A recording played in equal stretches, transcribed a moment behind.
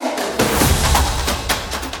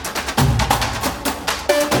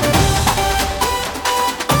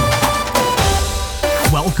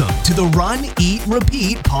to the Run, Eat,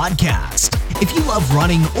 Repeat podcast. If you love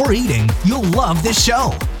running or eating, you'll love this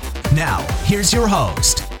show. Now, here's your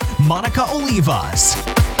host, Monica Olivas.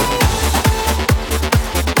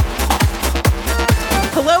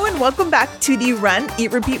 Hello and welcome back to the Run,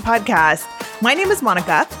 Eat, Repeat podcast. My name is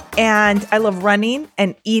Monica and I love running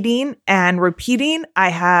and eating and repeating. I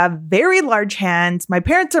have very large hands. My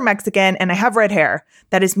parents are Mexican and I have red hair.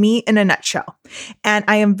 That is me in a nutshell. And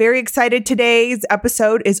I am very excited. Today's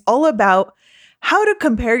episode is all about how to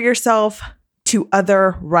compare yourself to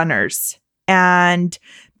other runners. And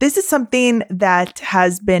this is something that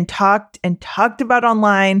has been talked about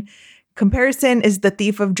online. Comparison is the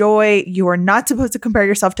thief of joy. You are not supposed to compare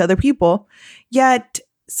yourself to other people, yet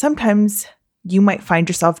sometimes you might find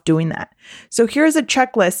yourself doing that. So here's a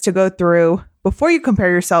checklist to go through before you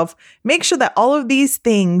compare yourself. Make sure that all of these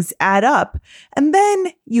things add up, and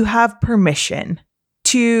then you have permission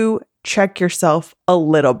to check yourself a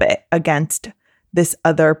little bit against this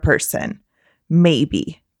other person.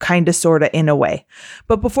 Maybe, kind of, sort of, in a way.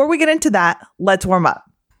 But before we get into that, let's warm up.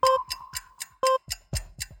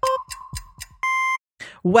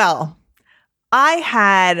 Well, I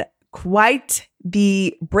had quite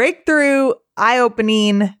the breakthrough,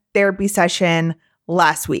 eye-opening therapy session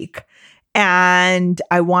last week. And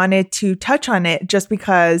I wanted to touch on it just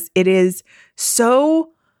because it is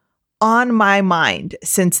so on my mind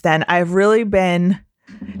since then. I've really been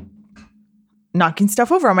knocking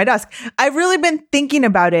stuff over on my desk. I've really been thinking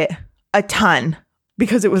about it a ton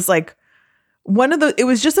because it was like it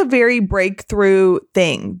was just a very breakthrough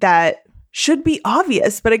thing that should be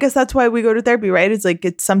obvious, but I guess that's why we go to therapy, right? It's like,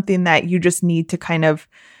 it's something that you just need to kind of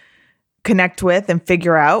connect with and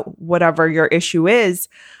figure out whatever your issue is.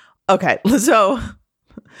 Okay, so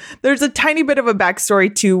there's a tiny bit of a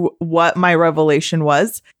backstory to what my revelation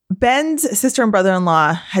was. Ben's sister and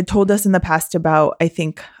brother-in-law had told us in the past about, I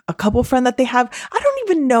think, a couple friend that they have. I don't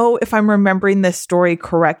even know if I'm remembering this story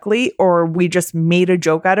correctly or we just made a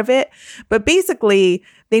joke out of it. But basically,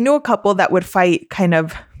 they knew a couple that would fight kind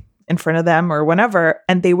of in front of them or whenever,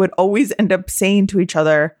 and they would always end up saying to each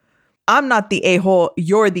other, "I'm not the a-hole,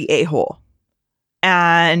 you're the a-hole."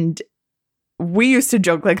 And we used to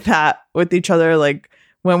joke like that with each other, like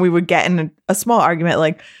when we would get in a small argument,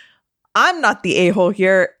 like, "I'm not the a-hole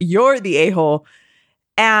here, you're the a-hole."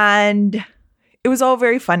 And it was all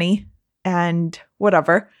very funny and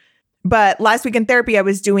whatever. But last week in therapy, I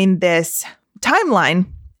was doing this timeline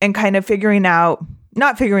and kind of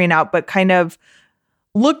but kind of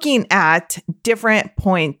looking at different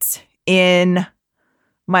points in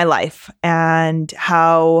my life and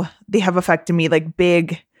how they have affected me, like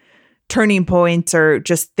big turning points or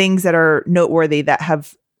just things that are noteworthy that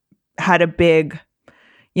have had a big,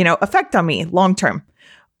 effect on me long term.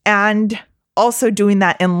 And also doing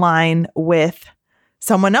that in line with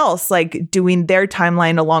someone else, like doing their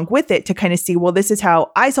timeline along with it to kind of see, well, this is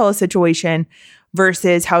how I saw a situation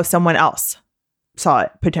versus how someone else saw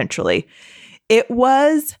it potentially. It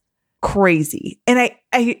was crazy. And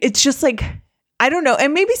it's just like, I don't know.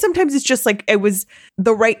 And maybe sometimes it's just like, it was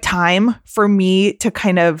the right time for me to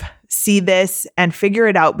kind of see this and figure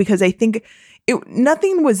it out, because I think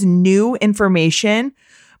nothing was new information,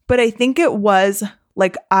 but I think it was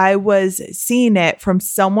like I was seeing it from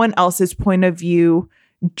someone else's point of view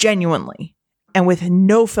genuinely and with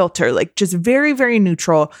no filter, like just very, very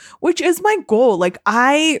neutral, which is my goal. Like,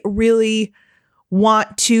 I really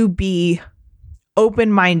want to be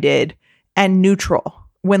open-minded and neutral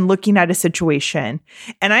when looking at a situation.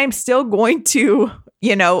 And I'm still going to,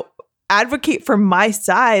 advocate for my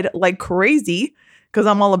side like crazy because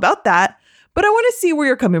I'm all about that. But I want to see where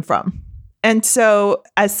you're coming from. And so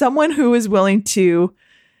as someone who is willing to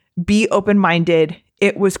be open-minded,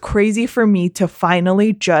 it was crazy for me to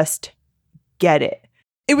finally just get it.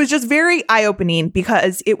 It was just very eye-opening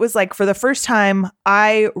because it was like, for the first time,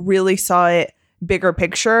 I really saw it bigger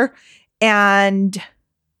picture and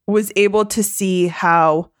was able to see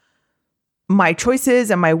how my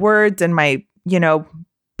choices and my words and my,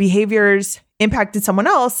 behaviors impacted someone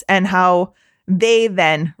else and how they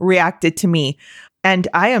then reacted to me. And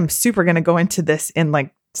I am super going to go into this in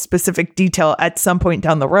like specific detail at some point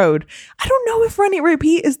down the road. I don't know if Run, Eat,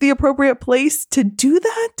 Repeat is the appropriate place to do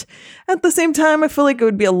that. At the same time, I feel like it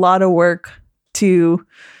would be a lot of work to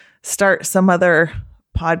start some other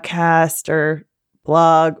podcast or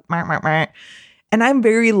blog. And I'm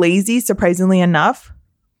very lazy, surprisingly enough,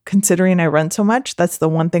 considering I run so much. That's the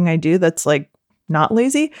one thing I do that's like not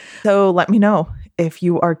lazy. So let me know if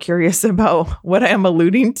you are curious about what I am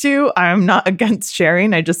alluding to. I'm not against sharing.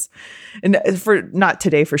 Not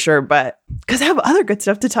today for sure, but because I have other good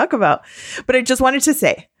stuff to talk about. But I just wanted to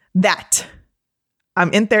say that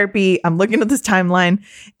I'm in therapy. I'm looking at this timeline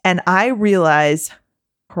and I realize,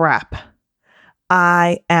 crap,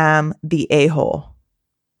 I am the a-hole,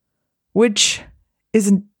 which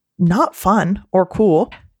is not fun or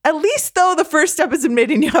cool. At least though, the first step is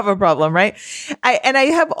admitting you have a problem, right?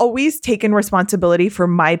 I have always taken responsibility for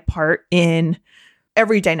my part in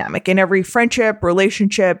every dynamic, in every friendship,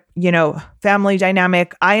 relationship, family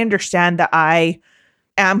dynamic. I understand that I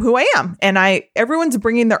am who I am, and everyone's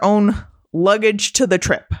bringing their own luggage to the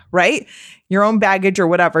trip, right? Your own baggage or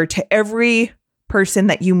whatever to every person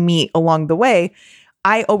that you meet along the way.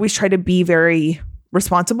 I always try to be very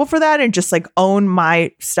responsible for that and just like own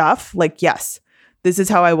my stuff. Like, yes, this is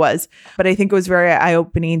how I was. But I think it was very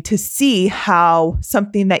eye-opening to see how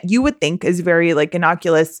something that you would think is very like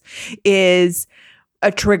innocuous is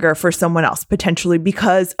a trigger for someone else potentially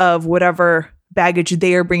because of whatever baggage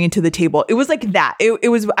they are bringing to the table. It was like that. It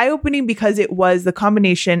was eye-opening because it was the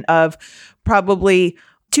combination of probably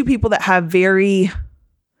two people that have very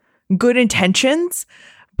good intentions,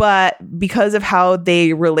 but because of how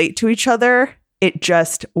they relate to each other, it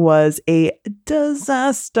just was a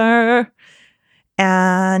disaster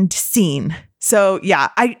and scene. So yeah,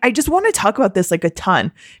 I just want to talk about this like a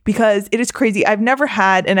ton because it is crazy. I've never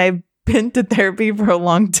had, and I've been to therapy for a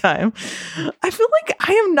long time. I feel like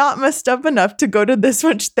I am not messed up enough to go to this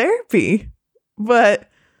much therapy. But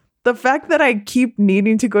the fact that I keep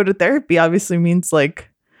needing to go to therapy obviously means like,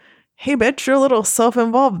 hey, bitch, you're a little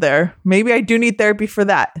self-involved there. Maybe I do need therapy for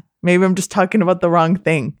that. Maybe I'm just talking about the wrong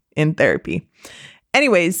thing in therapy.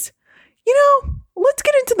 Anyways, let's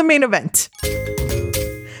get into the main event.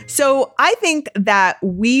 So I think that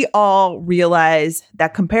we all realize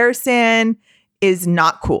that comparison is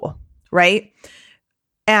not cool, right?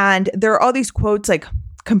 And there are all these quotes like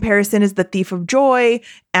comparison is the thief of joy,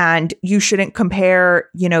 and you shouldn't compare,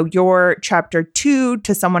 your chapter 2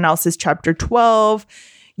 to someone else's chapter 12.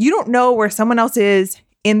 You don't know where someone else is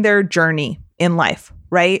in their journey in life,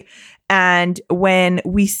 right? And when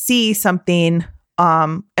we see something,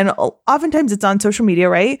 and oftentimes it's on social media,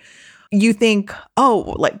 right? You think,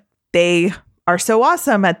 oh, like they are so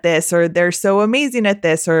awesome at this, or they're so amazing at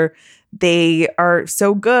this, or they are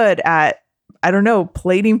so good at, I don't know,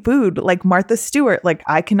 plating food like Martha Stewart. Like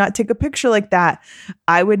I cannot take a picture like that.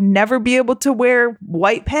 I would never be able to wear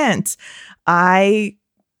white pants. I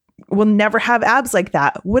will never have abs like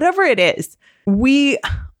that. Whatever it is, we,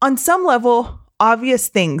 on some level, obvious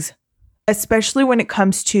things, especially when it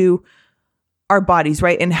comes to our bodies,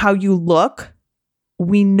 right? And how you look,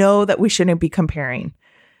 we know that we shouldn't be comparing.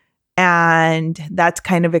 And that's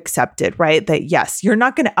kind of accepted, right? That yes, you're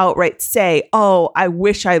not going to outright say, oh, I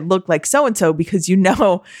wish I looked like so-and-so, because you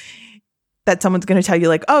know that someone's going to tell you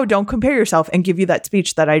like, oh, don't compare yourself, and give you that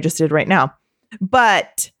speech that I just did right now.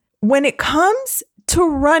 But when it comes to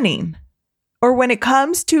running, or when it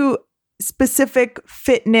comes to specific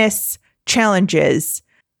fitness challenges,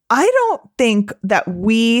 I don't think that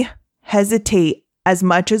we hesitate as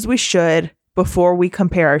much as we should before we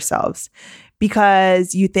compare ourselves,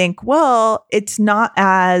 because you think, well, it's not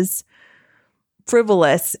as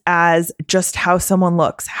frivolous as just how someone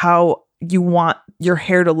looks, how you want your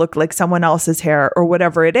hair to look like someone else's hair, or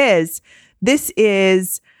whatever it is. This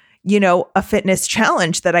is, a fitness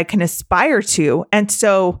challenge that I can aspire to. And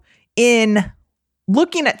so in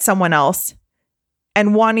looking at someone else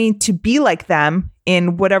and wanting to be like them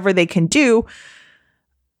in whatever they can do,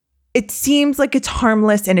 it seems like it's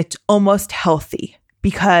harmless and it's almost healthy,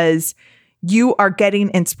 because you are getting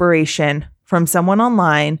inspiration from someone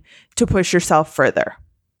online to push yourself further.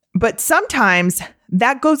 But sometimes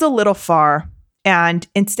that goes a little far, and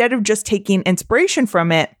instead of just taking inspiration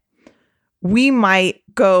from it, we might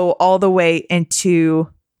go all the way into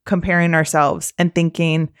comparing ourselves and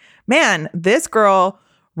thinking, man, this girl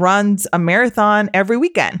runs a marathon every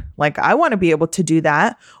weekend. Like, I want to be able to do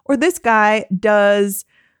that. Or this guy does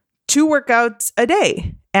 2 workouts a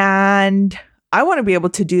day, and I want to be able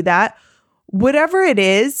to do that. Whatever it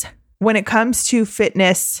is, when it comes to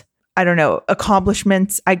fitness, I don't know,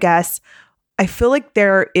 accomplishments, I guess, I feel like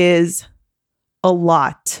there is a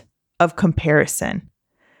lot of comparison,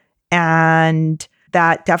 and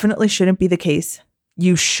that definitely shouldn't be the case.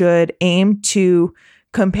 You should aim to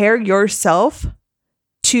compare yourself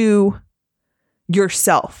to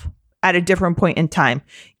yourself at a different point in time,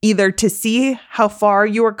 either to see how far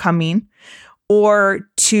you are coming or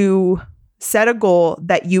to set a goal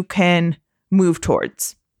that you can move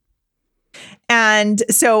towards. And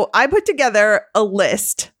so I put together a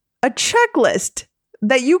list, a checklist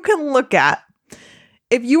that you can look at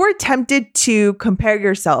if you are tempted to compare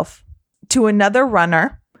yourself to another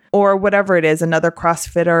runner, or whatever it is, another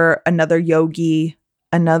CrossFitter, another yogi,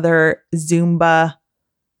 another Zumba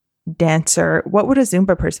dancer. What would a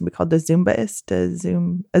Zumba person be called? A Zumbaist?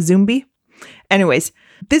 A Zumbi? Anyways,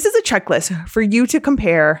 this is a checklist for you to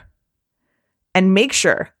compare and make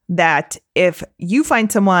sure that if you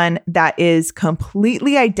find someone that is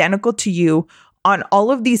completely identical to you on all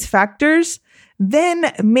of these factors,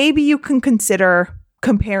 then maybe you can consider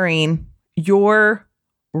comparing your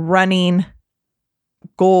running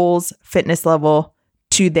goals, fitness level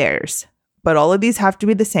to theirs. But all of these have to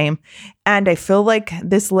be the same. And I feel like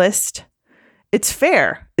this list, it's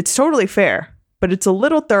fair. It's totally fair, but it's a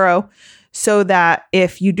little thorough so that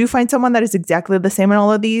if you do find someone that is exactly the same in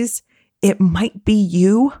all of these, it might be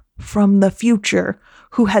you from the future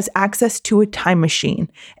who has access to a time machine.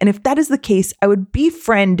 And if that is the case, I would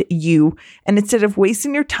befriend you. And instead of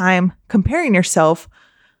wasting your time comparing yourself,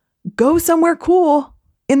 go somewhere cool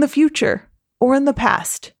in the future or in the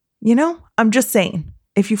past. You know, I'm just saying,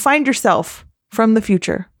 if you find yourself from the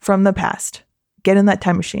future, from the past, get in that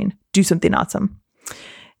time machine, do something awesome.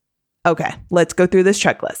 Okay, let's go through this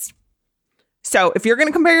checklist. So if you're going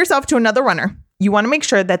to compare yourself to another runner, you want to make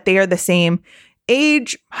sure that they are the same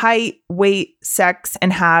age, height, weight, sex,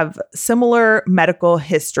 and have similar medical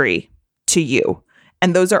history to you.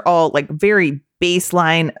 And those are all like very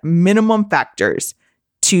baseline minimum factors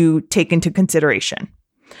to take into consideration.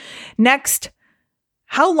 Next,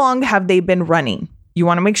 how long have they been running? You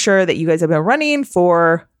want to make sure that you guys have been running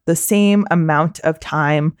for the same amount of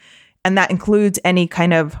time. And that includes any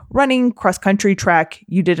kind of running, cross-country, track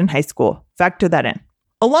you did in high school. Factor that in.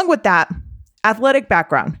 Along with that, athletic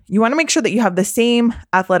background. You want to make sure that you have the same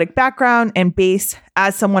athletic background and base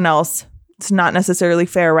as someone else. It's not necessarily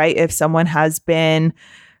fair, right? If someone has been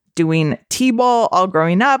doing t-ball all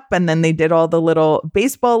growing up and then they did all the little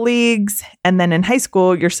baseball leagues, and then in high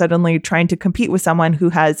school, you're suddenly trying to compete with someone who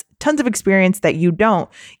has tons of experience that you don't.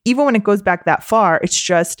 Even when it goes back that far, it's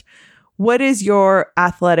just, what is your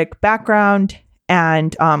athletic background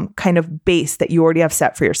and kind of base that you already have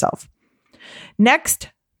set for yourself? Next,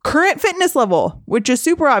 current fitness level, which is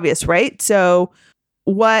super obvious, right? So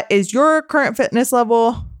what is your current fitness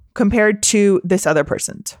level compared to this other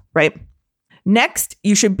person's, right? Next,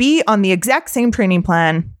 you should be on the exact same training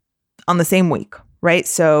plan on the same week, right?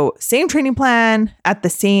 So same training plan at the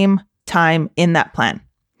same time in that plan.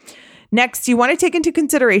 Next, you want to take into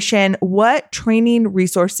consideration what training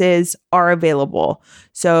resources are available.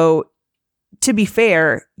 So to be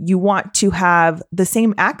fair, you want to have the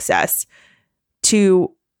same access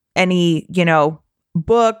to any,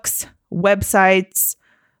 books, websites,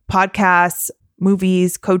 podcasts,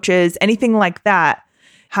 movies, coaches, anything like that.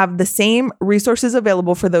 Have the same resources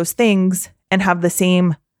available for those things and have the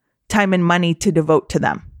same time and money to devote to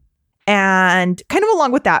them. And kind of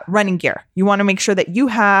along with that, running gear. You want to make sure that you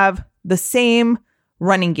have the same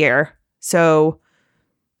running gear. So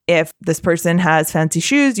if this person has fancy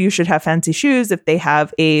shoes, you should have fancy shoes. If they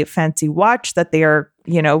have a fancy watch that they are,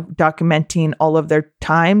 documenting all of their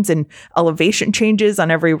times and elevation changes on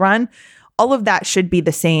every run, all of that should be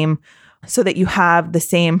the same so that you have the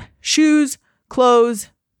same shoes, clothes,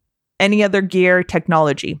 any other gear,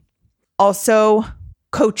 technology. Also,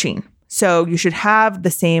 coaching. So you should have the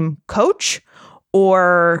same coach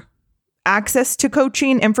or access to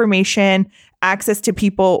coaching information, access to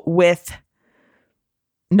people with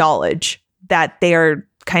knowledge that they are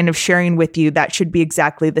kind of sharing with you. That should be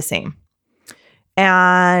exactly the same.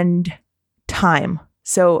 And time.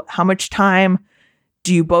 So how much time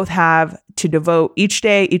do you both have to devote each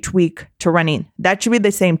day, each week to running? That should be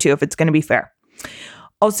the same too, if it's going to be fair.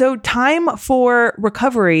 Also, time for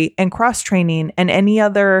recovery and cross-training and any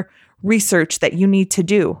other research that you need to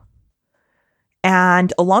do.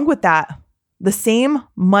 And along with that, the same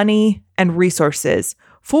money and resources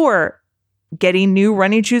for getting new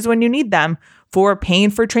running shoes when you need them, for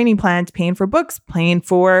paying for training plans, paying for books, paying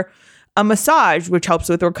for a massage, which helps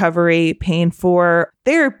with recovery, paying for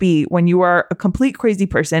therapy when you are a complete crazy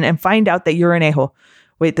person and find out that you're an a-hole.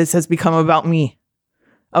 Wait, this has become about me.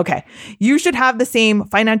 Okay. You should have the same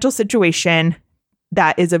financial situation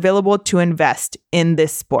that is available to invest in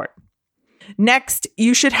this sport. Next,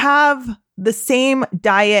 you should have the same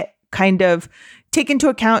diet, kind of take into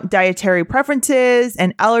account dietary preferences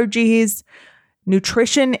and allergies,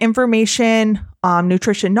 nutrition information,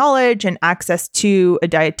 nutrition knowledge, and access to a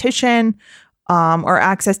dietitian or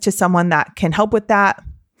access to someone that can help with that.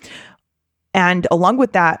 And along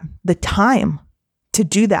with that, the time to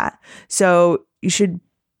do that. So you should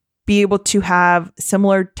be able to have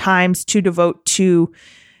similar times to devote to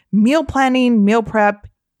meal planning, meal prep,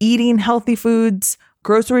 eating healthy foods,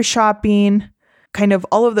 grocery shopping, kind of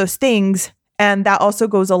all of those things. And that also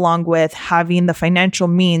goes along with having the financial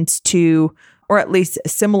means to or at least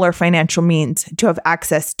similar financial means to have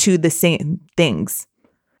access to the same things.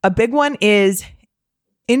 A big one is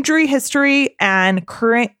injury history and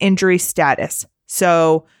current injury status.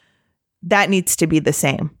 So that needs to be the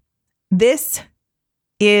same. This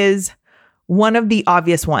is one of the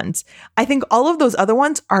obvious ones. I think all of those other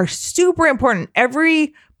ones are super important.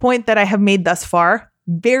 Every point that I have made thus far,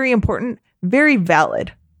 very important, very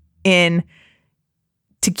valid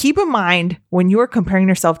to keep in mind when you are comparing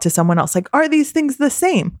yourself to someone else. Like, are these things the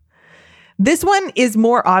same? This one is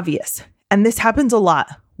more obvious. And this happens a lot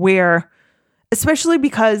where, especially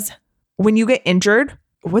because when you get injured,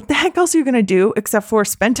 what the heck else are you going to do except for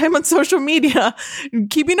spend time on social media,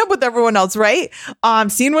 keeping up with everyone else, right?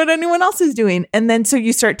 Seeing what anyone else is doing. And then so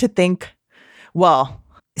you start to think, well,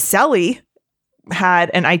 Sally had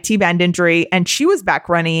an IT band injury and she was back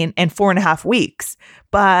running in 4.5 weeks,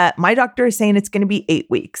 but my doctor is saying it's going to be 8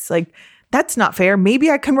 weeks. Like, that's not fair. Maybe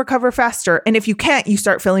I can recover faster. And if you can't, you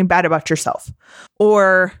start feeling bad about yourself.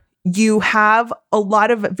 Or you have a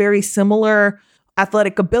lot of very similar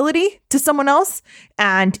athletic ability to someone else.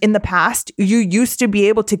 And in the past, you used to be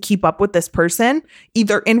able to keep up with this person,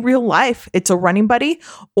 either in real life, it's a running buddy,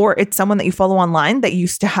 or it's someone that you follow online that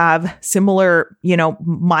used to have similar,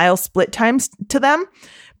 mile split times to them,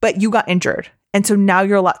 but you got injured. And so now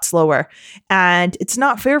you're a lot slower. And it's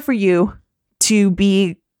not fair for you to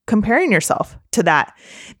be comparing yourself to that.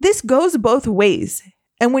 This goes both ways.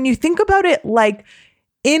 And when you think about it, like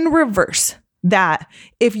in reverse, that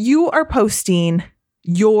if you are posting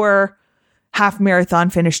your half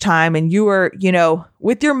marathon finish time and you are,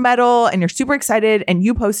 with your medal and you're super excited and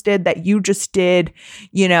you posted that you just did,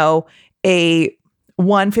 a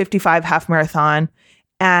 1:55 half marathon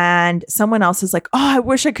and someone else is like, oh, I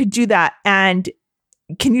wish I could do that. And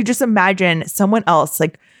can you just imagine someone else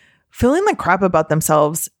like feeling like crap about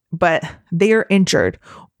themselves, but they are injured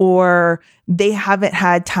or they haven't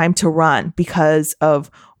had time to run because of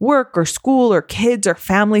work or school or kids or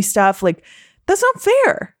family stuff. Like, that's not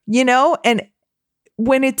fair, And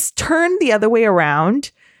when it's turned the other way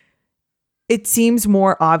around, it seems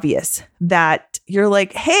more obvious that you're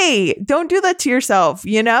like, hey, don't do that to yourself,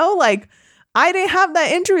 Like, I didn't have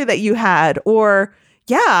that injury that you had. Or,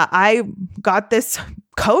 yeah, I got this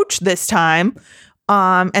coach this time.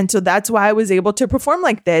 And so that's why I was able to perform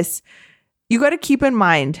like this. You got to keep in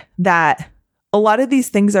mind that a lot of these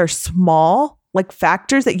things are small, like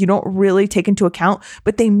factors that you don't really take into account,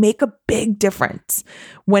 but they make a big difference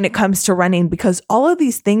when it comes to running because all of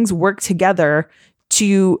these things work together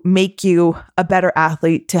to make you a better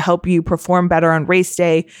athlete, to help you perform better on race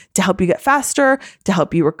day, to help you get faster, to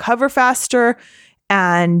help you recover faster.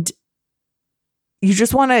 And you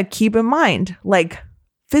just want to keep in mind, like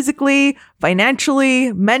physically,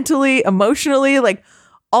 financially, mentally, emotionally, like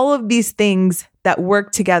all of these things that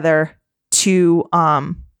work together to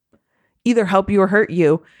either help you or hurt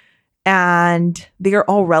you. And they are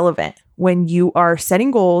all relevant when you are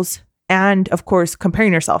setting goals and, of course,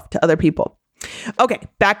 comparing yourself to other people. Okay,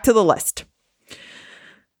 back to the list.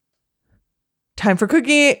 Time for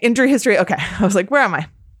cookie, injury history. Okay, I was like, where am I?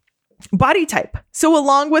 Body type. So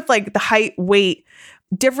along with like the height, weight,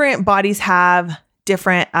 different bodies have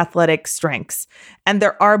different athletic strengths. And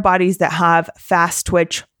there are bodies that have fast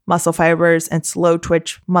twitch muscle fibers and slow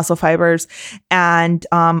twitch muscle fibers and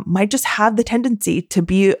might just have the tendency to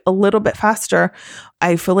be a little bit faster.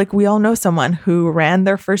 I feel like we all know someone who ran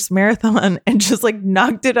their first marathon and just like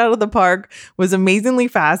knocked it out of the park, was amazingly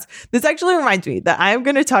fast. This actually reminds me that I'm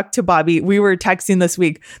going to talk to Bobby. We were texting this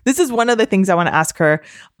week. This is one of the things I want to ask her.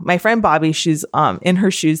 My friend Bobby, she's in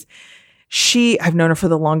her shoes. I've known her for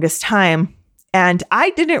the longest time. And I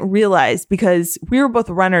didn't realize because we were both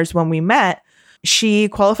runners when we met, she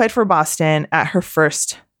qualified for Boston at her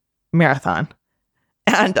first marathon.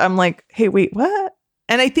 And I'm like, hey, wait, what?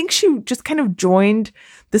 And I think she just kind of joined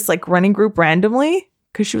this like running group randomly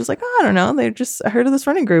because she was like, oh, I don't know. I heard of this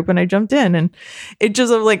running group and I jumped in. And it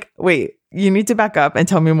just was like, wait, you need to back up and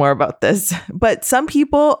tell me more about this. But some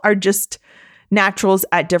people are just naturals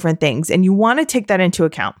at different things. And you want to take that into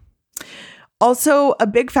account. Also, a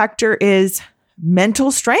big factor is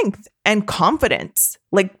mental strength and confidence.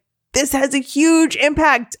 Like, this has a huge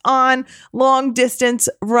impact on long distance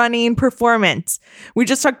running performance. We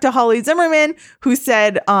just talked to Holly Zimmerman, who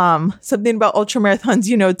said something about ultra marathons,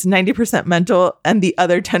 it's 90% mental and the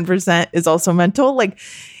other 10% is also mental. Like,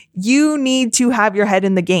 you need to have your head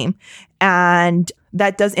in the game, and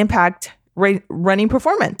that does impact running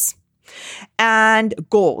performance and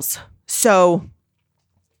goals. So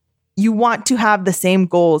you want to have the same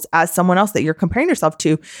goals as someone else that you're comparing yourself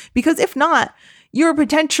to, because if not, you're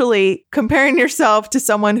potentially comparing yourself to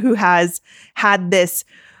someone who has had this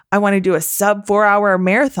I want to do a sub 4-hour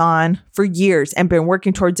marathon for years and been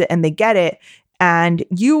working towards it, and they get it. And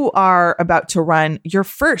you are about to run your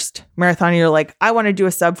first marathon. And you're like, I want to do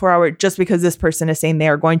a sub 4-hour just because this person is saying they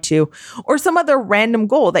are going to, or some other random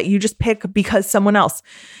goal that you just pick because someone else.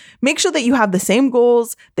 Make sure that you have the same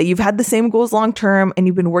goals, that you've had the same goals long-term, and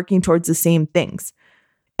you've been working towards the same things.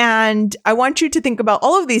 And I want you to think about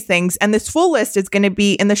all of these things. And this full list is going to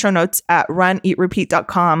be in the show notes at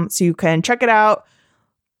runeatrepeat.com. So you can check it out,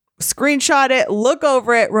 screenshot it, look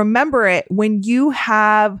over it, remember it. When you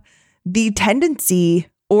have the tendency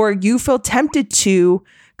or you feel tempted to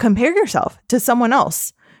compare yourself to someone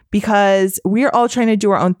else, because we're all trying to do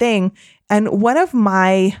our own thing. And one of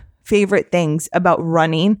my favorite things about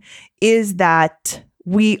running is that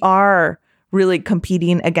we are really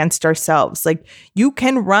competing against ourselves. Like, you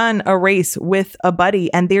can run a race with a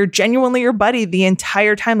buddy and they're genuinely your buddy the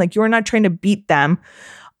entire time. Like, you are not trying to beat them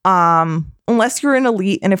unless you're an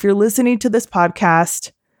elite. And if you're listening to this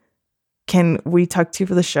podcast, can we talk to you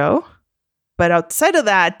for the show? But outside of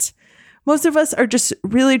that, most of us are just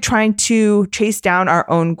really trying to chase down our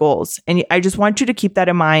own goals. And I just want you to keep that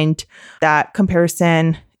in mind, that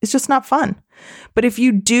comparison is just not fun. But if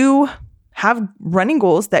you do have running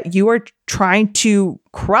goals that you are trying to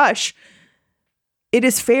crush, it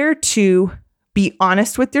is fair to be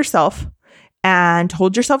honest with yourself and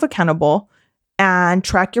hold yourself accountable and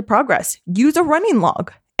track your progress. Use a running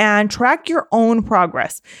log and track your own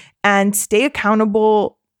progress and stay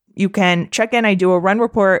accountable. You can check in. I do a run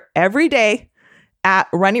report every day at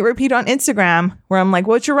Run Eat Repeat on Instagram, where I'm like,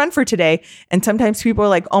 what's your run for today? And sometimes people are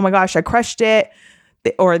like, oh my gosh, I crushed it.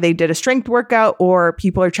 Or they did a strength workout, or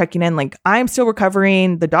people are checking in like, I'm still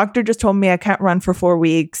recovering. The doctor just told me I can't run for 4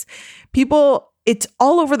 weeks. People, it's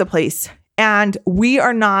all over the place. And we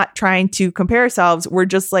are not trying to compare ourselves. We're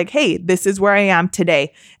just like, hey, this is where I am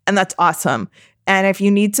today. And that's awesome. And if you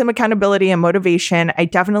need some accountability and motivation, I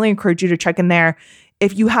definitely encourage you to check in there.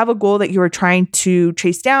 If you have a goal that you are trying to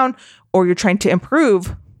chase down or you're trying to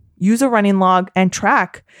improve, use a running log and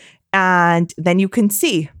track. And then you can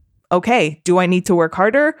see, okay, do I need to work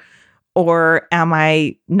harder, or am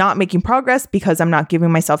I not making progress because I'm not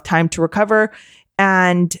giving myself time to recover?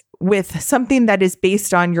 And with something that is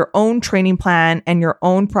based on your own training plan and your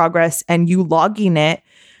own progress and you logging it,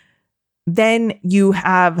 then you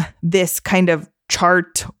have this kind of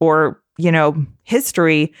chart or,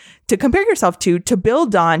 history to compare yourself to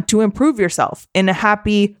build on, to improve yourself in a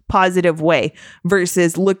happy, positive way,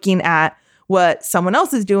 versus looking at what someone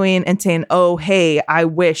else is doing and saying, oh, hey, I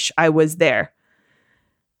wish I was there.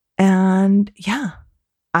 And yeah,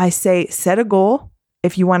 I say, set a goal.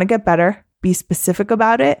 If you want to get better, be specific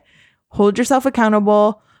about it, hold yourself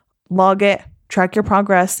accountable, log it, track your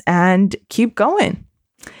progress, and keep going.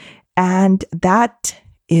 And that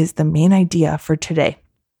is the main idea for today.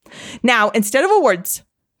 Now, instead of awards,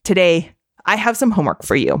 today, I have some homework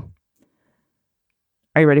for you.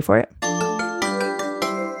 Are you ready for it?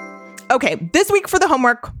 Okay, this week for the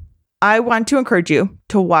homework, I want to encourage you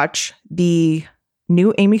to watch the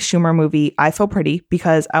new Amy Schumer movie, I Feel Pretty,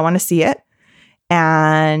 because I want to see it.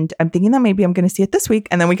 And I'm thinking that maybe I'm going to see it this week,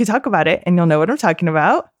 and then we can talk about it and you'll know what I'm talking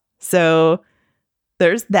about. So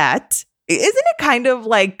there's that. Isn't it kind of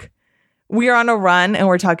like we're on a run and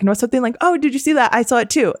we're talking about something like, oh, did you see that? I saw it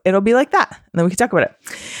too. It'll be like that. And then we can talk about it.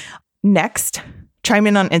 Next, chime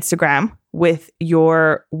in on Instagram with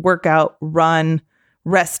your workout, run,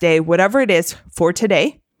 rest day, whatever it is for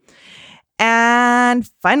today. And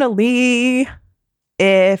finally,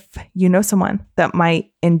 if you know someone that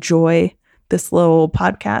might enjoy this little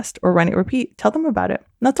podcast or Run It Repeat, tell them about it.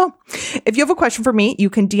 That's all. If you have a question for me, you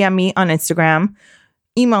can DM me on Instagram,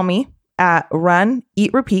 email me at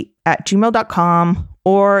runeatrepeat@gmail.com,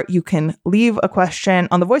 or you can leave a question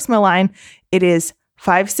on the voicemail line. It is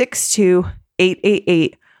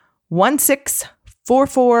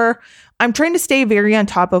 562-888-1644. I'm trying to stay very on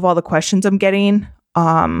top of all the questions I'm getting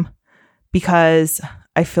because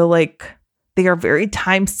I feel like they are very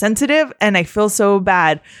time sensitive, and I feel so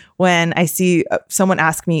bad when I see someone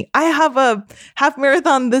ask me, I have a half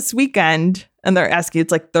marathon this weekend, and they're asking,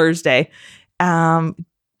 it's like Thursday.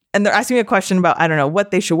 And they're asking me a question about, I don't know,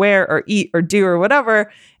 what they should wear or eat or do or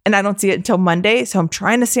whatever. And I don't see it until Monday. So I'm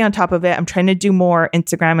trying to stay on top of it. I'm trying to do more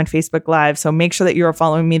Instagram and Facebook Live. So make sure that you're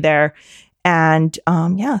following me there. And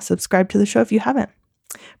subscribe to the show if you haven't.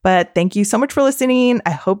 But thank you so much for listening.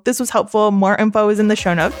 I hope this was helpful. More info is in the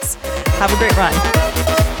show notes. Have a great run.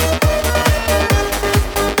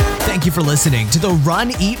 Thank you for listening to the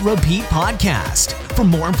Run, Eat, Repeat podcast. For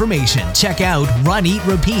more information, check out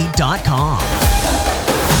runeatrepeat.com.